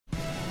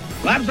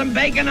Slap some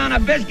bacon on a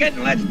biscuit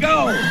and let's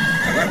go.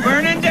 We're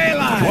burning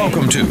daylight.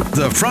 Welcome to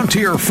the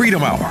Frontier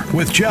Freedom Hour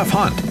with Jeff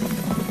Hunt.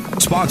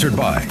 Sponsored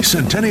by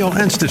Centennial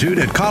Institute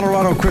at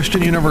Colorado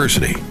Christian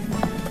University.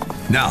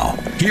 Now,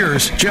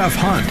 here's Jeff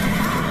Hunt.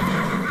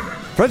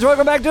 Friends,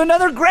 welcome back to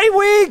another great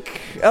week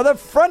of the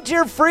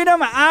Frontier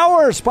Freedom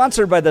Hour,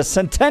 sponsored by the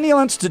Centennial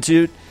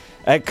Institute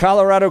at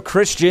Colorado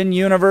Christian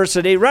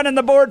University. Running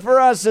the board for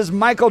us is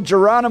Michael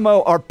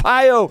Geronimo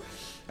Arpaio.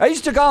 I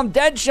used to call him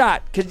Deadshot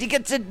because he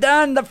gets it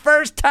done the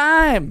first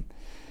time.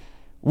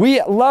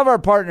 We love our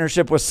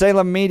partnership with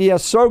Salem Media.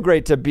 So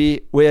great to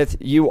be with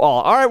you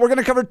all. All right, we're going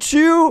to cover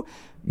two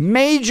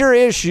major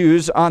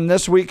issues on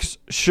this week's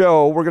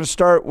show. We're going to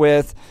start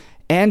with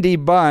Andy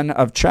Bunn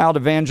of Child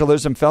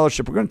Evangelism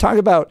Fellowship. We're going to talk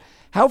about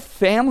how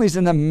families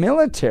in the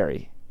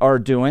military are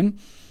doing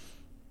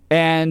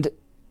and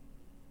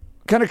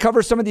kind of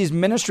cover some of these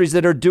ministries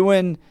that are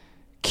doing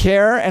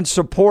care and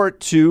support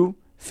to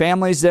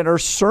families that are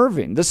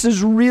serving. This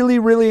is really,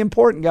 really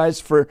important, guys,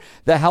 for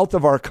the health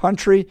of our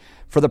country,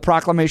 for the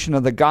proclamation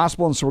of the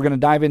gospel. And so we're going to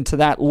dive into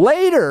that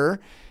later.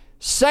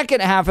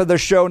 Second half of the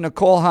show,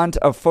 Nicole Hunt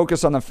of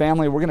Focus on the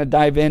Family. We're going to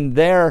dive in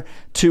there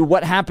to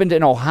what happened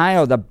in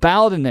Ohio, the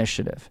ballot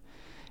initiative,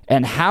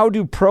 and how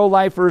do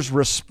pro-lifers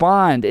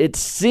respond. It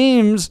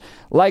seems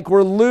like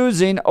we're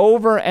losing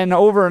over and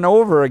over and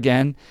over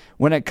again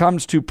when it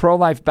comes to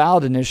pro-life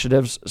ballot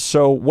initiatives.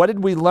 So what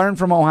did we learn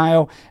from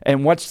Ohio,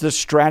 and what's the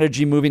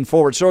strategy moving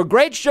forward? So a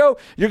great show.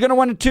 You're going to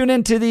want to tune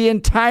into the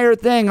entire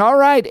thing. All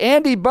right,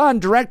 Andy Bunn,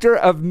 Director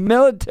of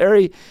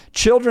Military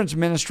Children's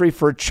Ministry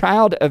for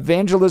Child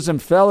Evangelism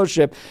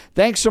Fellowship.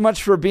 Thanks so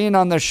much for being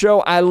on the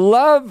show. I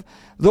love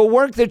the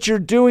work that you're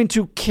doing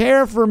to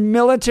care for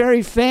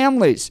military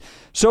families.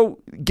 So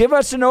give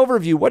us an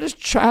overview. What does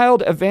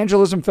Child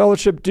Evangelism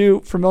Fellowship do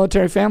for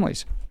military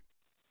families?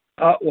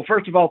 Well,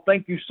 first of all,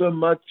 thank you so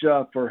much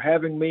for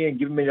having me and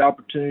giving me the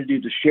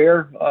opportunity to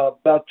share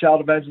about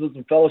Child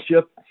Evangelism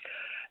Fellowship.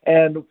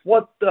 And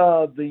what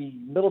the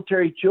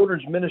Military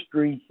Children's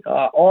Ministry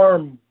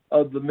arm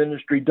of the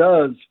ministry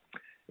does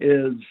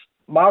is,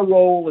 my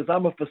role is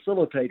I'm a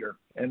facilitator,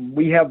 and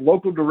we have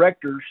local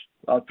directors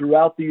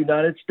throughout the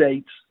United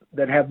States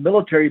that have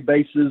military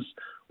bases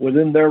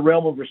within their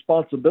realm of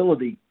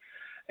responsibility.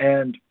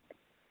 And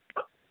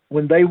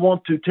when they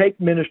want to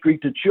take ministry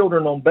to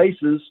children on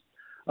bases,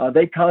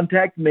 they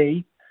contact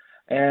me,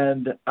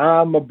 and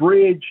I'm a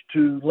bridge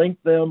to link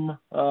them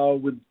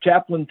with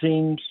chaplain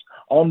teams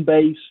on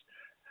base.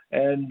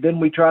 And then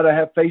we try to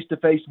have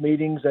face-to-face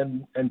meetings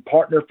and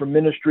partner for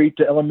ministry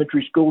to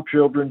elementary school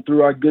children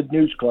through our Good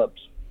News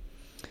Clubs.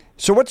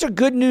 So what's a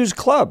Good News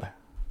Club?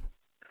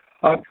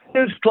 Good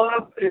News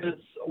Club is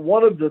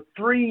one of the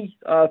three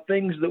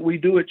things that we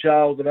do at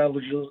Child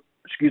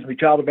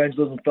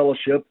Evangelism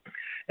Fellowship,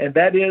 and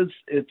that is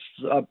it's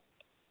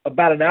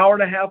about an hour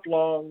and a half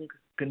long,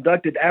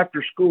 conducted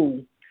after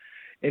school,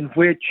 in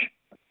which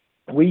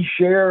we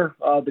share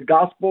the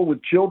gospel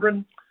with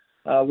children.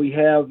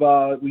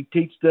 We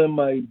teach them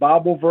a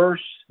Bible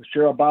verse,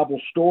 share a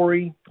Bible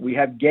story. We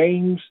have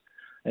games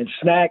and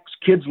snacks.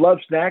 Kids love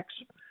snacks.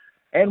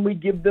 And we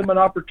give them an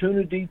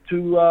opportunity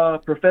to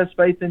profess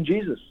faith in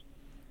Jesus.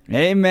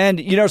 Amen.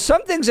 You know,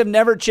 some things have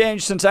never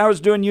changed since I was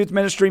doing youth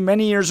ministry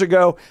many years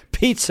ago.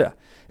 Pizza.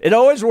 It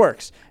always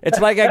works. It's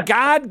like a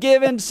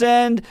God-given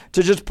send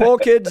to just pull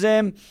kids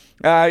in,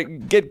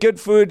 get good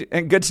food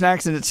and good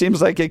snacks, and it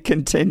seems like it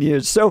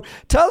continues. So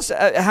tell us,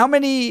 how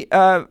many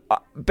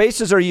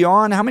bases are you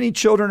on? How many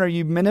children are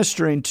you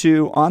ministering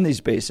to on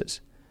these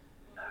bases?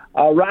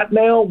 Right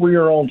now, we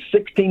are on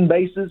 16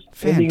 bases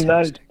in the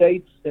United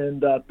States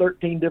and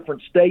 13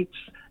 different states,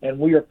 and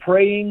we are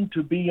praying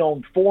to be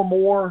on 4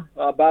 more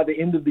by the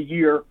end of the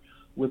year,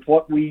 with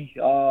what we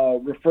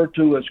refer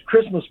to as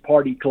Christmas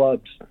party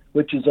clubs,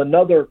 which is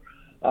another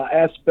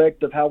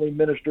aspect of how we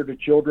minister to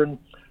children.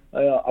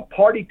 A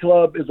party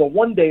club is a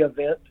one-day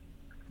event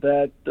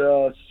that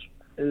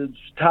is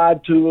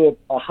tied to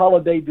a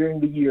holiday during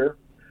the year,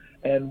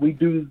 and we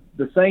do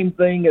the same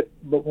thing at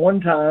one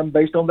time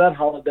based on that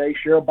holiday,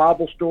 share a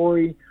Bible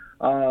story,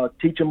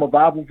 teach them a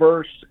Bible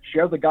verse,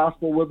 share the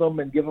gospel with them,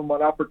 and give them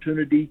an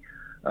opportunity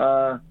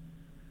to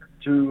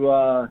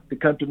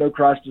come to know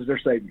Christ as their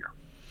Savior.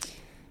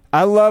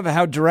 I love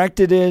how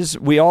direct it is.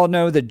 We all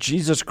know that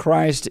Jesus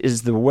Christ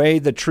is the way,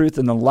 the truth,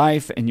 and the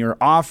life, and you're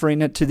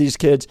offering it to these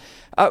kids.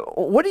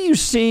 What are you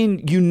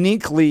seeing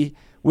uniquely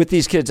with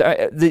these kids?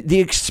 The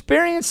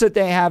experience that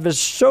they have is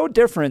so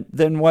different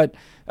than what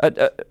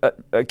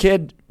a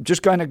kid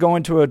just kind of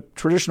going to a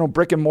traditional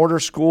brick and mortar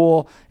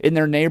school in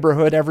their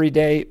neighborhood every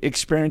day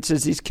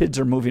experiences. These kids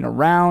are moving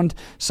around.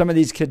 Some of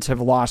these kids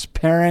have lost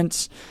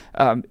parents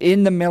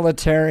in the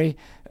military.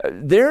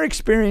 Their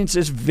experience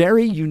is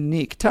very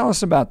unique. Tell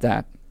us about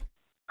that.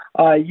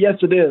 Yes,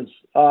 it is.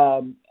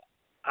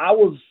 I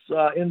was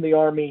in the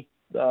Army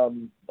a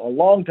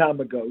long time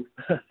ago,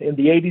 in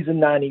the 80s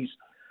and 90s.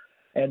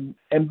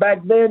 And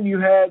back then you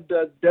had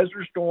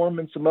Desert Storm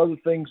and some other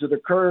things that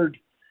occurred,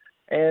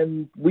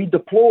 and we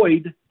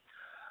deployed,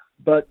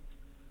 but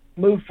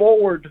moved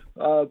forward.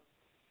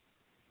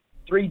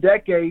 3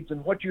 decades,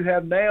 and what you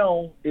have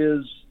now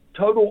is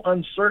total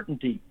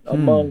uncertainty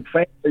among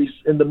families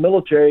in the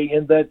military,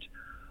 in that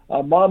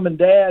mom and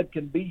dad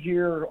can be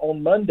here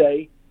on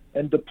Monday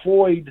and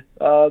deployed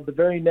the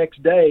very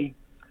next day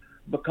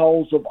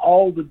because of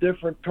all the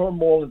different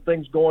turmoil and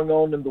things going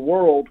on in the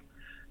world.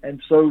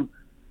 And so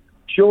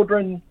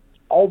children,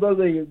 although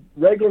they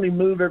regularly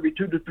move every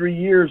 2 to 3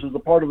 years as a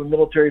part of a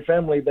military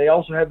family, they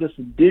also have this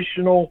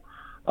additional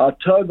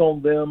tug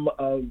on them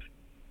of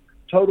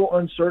total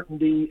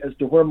uncertainty as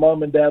to where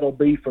mom and dad will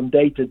be from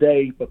day to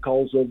day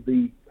because of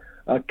the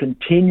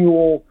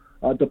continual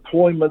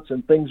deployments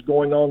and things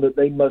going on that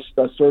they must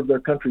serve their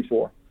country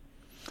for.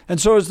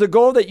 And so is the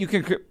goal that you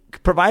can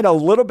provide a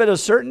little bit of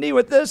certainty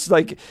with this?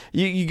 Like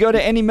you go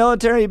to any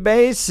military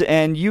base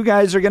and you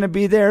guys are going to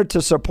be there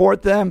to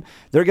support them.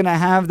 They're going to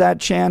have that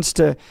chance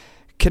to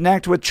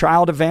connect with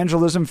Child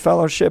Evangelism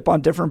Fellowship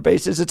on different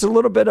bases. It's a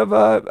little bit of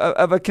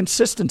a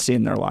consistency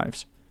in their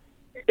lives.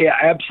 Yeah,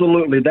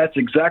 absolutely. That's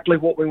exactly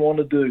what we want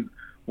to do.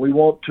 We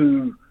want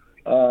to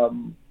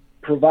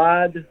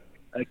provide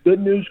a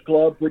Good News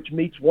Club, which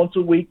meets once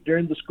a week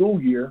during the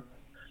school year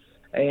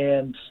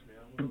and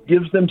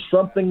gives them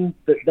something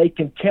that they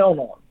can count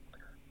on,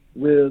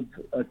 with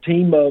a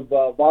team of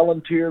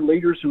volunteer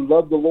leaders who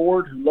love the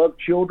Lord, who love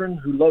children,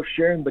 who love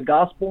sharing the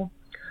gospel.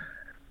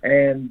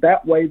 And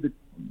that way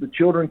the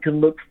children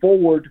can look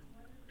forward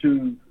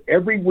to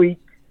every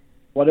week,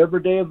 whatever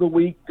day of the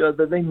week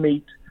that they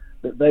meet,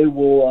 that they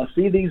will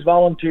see these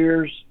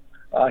volunteers,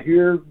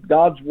 hear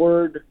God's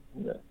word,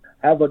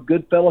 have a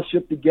good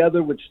fellowship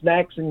together with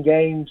snacks and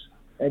games,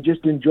 and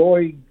just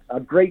enjoy a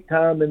great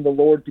time in the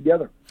Lord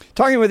together.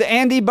 Talking with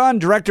Andy Bunn,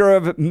 Director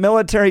of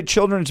Military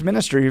Children's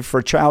Ministry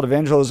for Child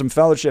Evangelism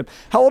Fellowship.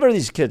 How old are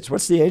these kids?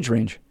 What's the age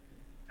range?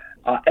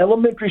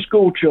 Elementary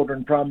school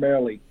children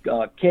primarily,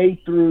 K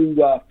through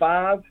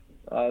 5,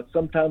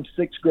 sometimes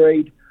 6th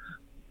grade.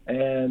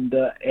 And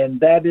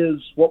that is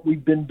what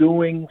we've been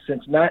doing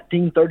since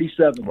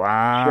 1937.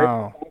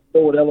 Wow.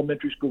 With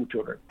elementary school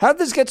children. How did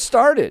this get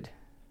started?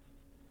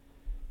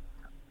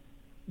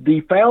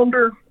 The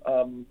founder,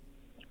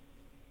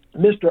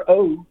 Mr.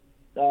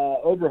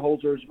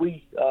 Overholzer, as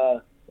we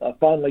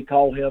fondly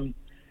call him,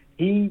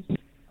 he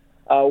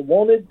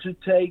wanted to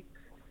take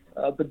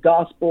the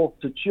gospel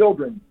to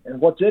children.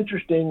 And what's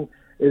interesting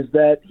is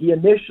that he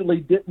initially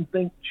didn't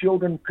think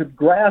children could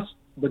grasp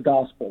the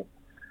gospel.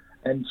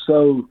 And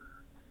so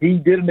he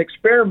did an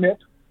experiment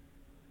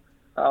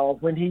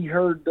when he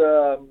heard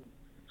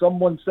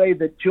someone say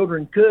that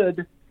children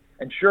could,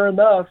 and sure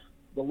enough,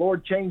 the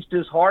Lord changed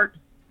his heart,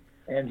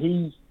 and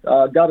he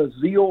got a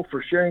zeal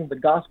for sharing the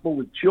gospel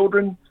with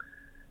children.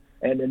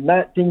 And in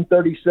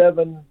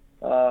 1937,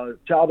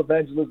 Child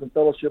Evangelism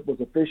Fellowship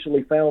was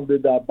officially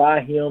founded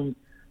by him,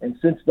 and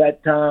since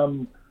that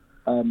time,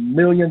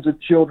 millions of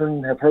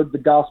children have heard the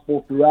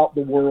gospel throughout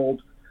the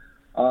world,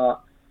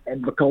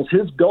 and because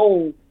his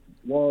goal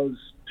was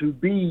to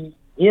be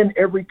in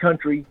every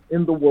country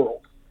in the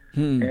world.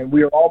 And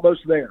we are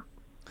almost there.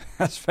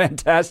 That's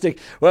fantastic.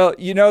 Well,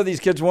 these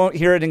kids won't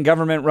hear it in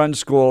government-run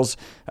schools,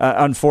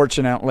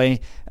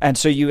 unfortunately. And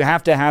so you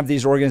have to have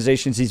these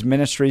organizations, these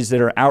ministries that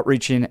are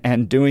outreaching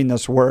and doing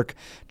this work.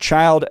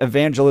 Child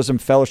Evangelism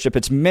Fellowship,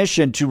 its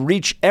mission to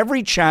reach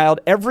every child,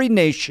 every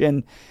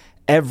nation,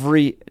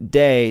 every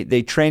day.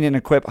 They train and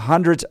equip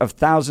hundreds of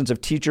thousands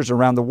of teachers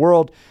around the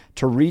world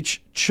to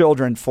reach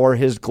children for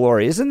his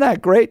glory. Isn't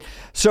that great?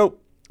 So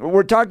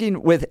we're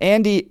talking with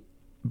Andy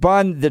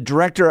Bunn, the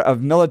Director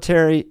of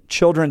Military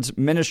Children's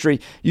Ministry.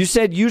 You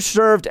said you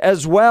served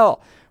as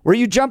well. Were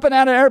you jumping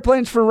out of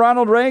airplanes for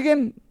Ronald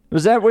Reagan?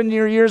 Was that when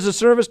your years of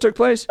service took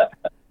place?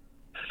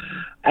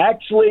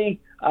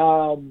 Actually,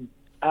 I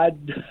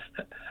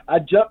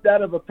jumped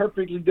out of a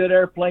perfectly good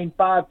airplane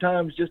 5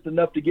 times, just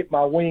enough to get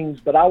my wings,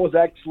 but I was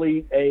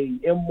actually a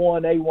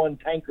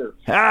M1A1 tanker.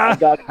 I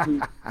got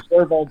to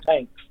serve on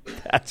tanks.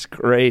 That's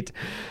great.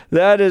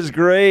 That is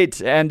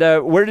great. And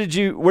where did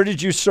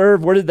you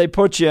serve? Where did they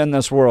put you in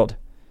this world?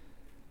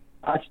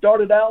 I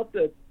started out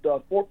at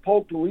Fort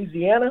Polk,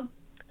 Louisiana,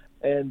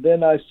 and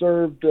then I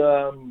served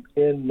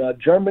in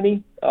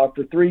Germany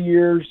for 3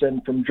 years,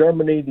 and from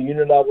Germany, the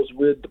unit I was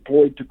with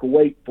deployed to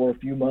Kuwait for a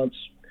few months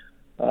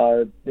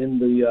in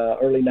the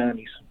early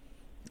 90s.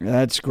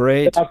 That's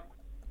great.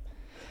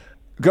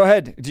 Go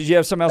ahead. Did you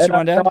have something else you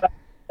wanted to add?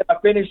 I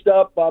finished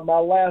up my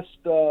last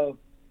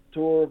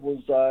tour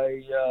was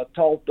I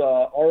taught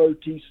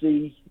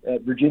ROTC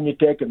at Virginia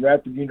Tech and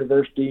Radford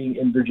University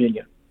in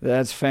Virginia.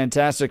 That's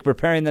fantastic.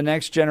 Preparing the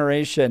next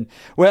generation.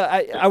 Well,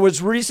 I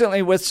was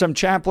recently with some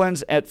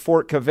chaplains at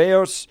Fort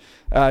Cavejos,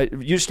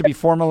 used to be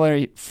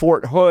formerly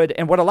Fort Hood.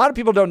 And what a lot of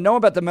people don't know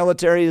about the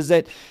military is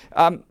that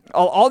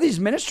all these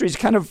ministries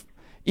kind of,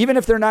 even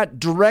if they're not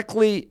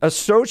directly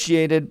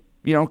associated,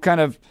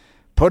 kind of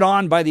put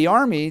on by the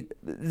Army,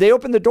 they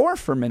open the door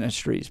for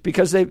ministries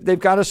because they've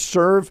got to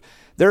serve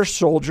their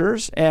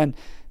soldiers, and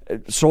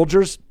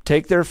soldiers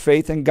take their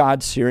faith in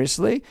God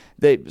seriously.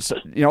 They,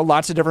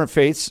 lots of different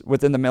faiths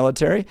within the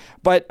military,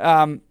 but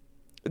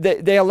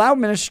they allow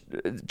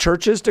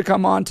churches to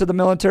come on to the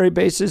military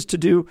bases to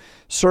do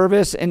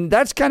service. And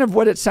that's kind of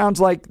what it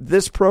sounds like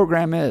this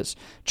program is,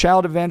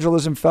 Child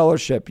Evangelism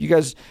Fellowship. You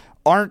guys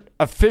aren't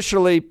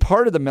officially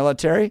part of the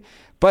military,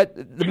 but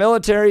the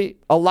military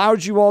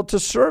allows you all to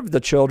serve the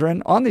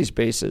children on these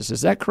bases.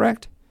 Is that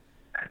correct?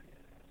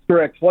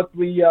 Correct. What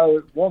we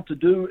want to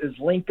do is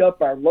link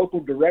up our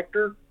local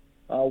director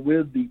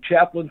with the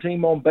chaplain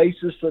team on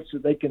bases such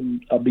that they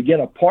can begin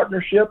a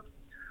partnership,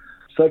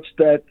 such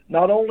that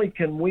not only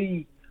can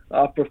we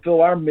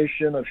fulfill our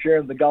mission of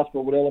sharing the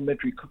gospel with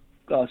elementary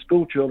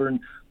school children,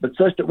 but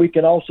such that we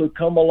can also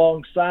come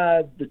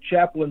alongside the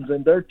chaplains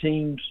and their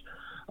teams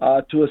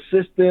to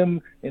assist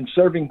them in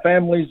serving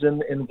families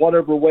in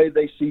whatever way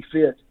they see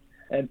fit.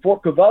 And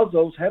Fort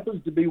Cavazos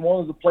happens to be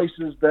one of the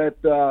places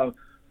that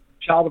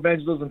Child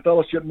Evangelism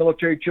Fellowship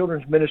Military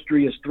Children's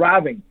Ministry is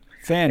thriving.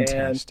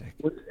 Fantastic.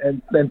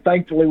 And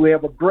thankfully we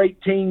have a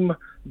great team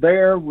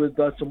there with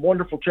some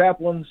wonderful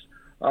chaplains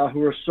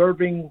who are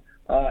serving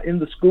in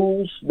the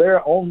schools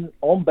there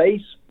on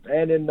base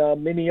and in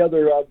many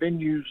other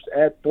venues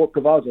at Fort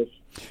Cavazos.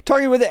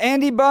 Talking with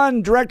Andy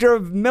Bunn, Director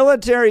of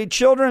Military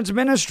Children's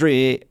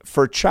Ministry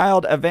for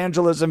Child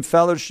Evangelism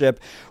Fellowship.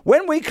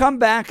 When we come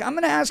back, I'm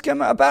going to ask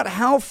him about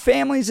how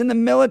families in the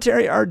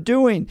military are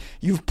doing.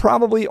 You've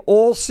probably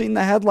all seen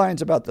the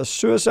headlines about the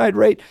suicide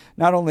rate,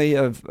 not only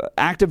of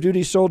active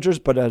duty soldiers,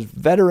 but of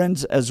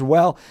veterans as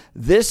well.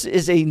 This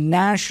is a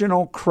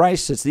national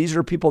crisis. These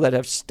are people that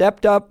have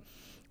stepped up.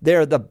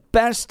 They're the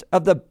best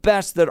of the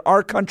best that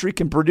our country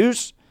can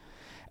produce,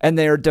 and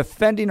they are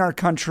defending our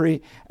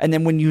country. And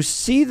then when you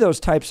see those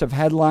types of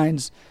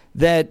headlines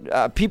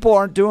that people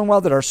aren't doing well,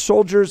 that our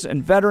soldiers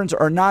and veterans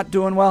are not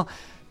doing well,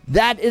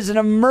 that is an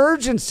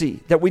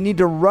emergency that we need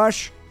to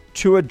rush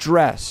to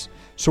address.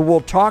 So we'll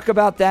talk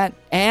about that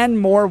and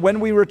more when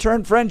we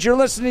return. Friends, you're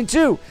listening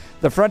to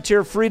the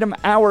Frontier Freedom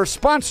Hour,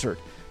 sponsored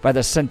by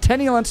the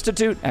Centennial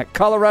Institute at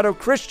Colorado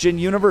Christian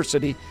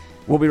University.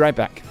 We'll be right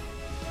back.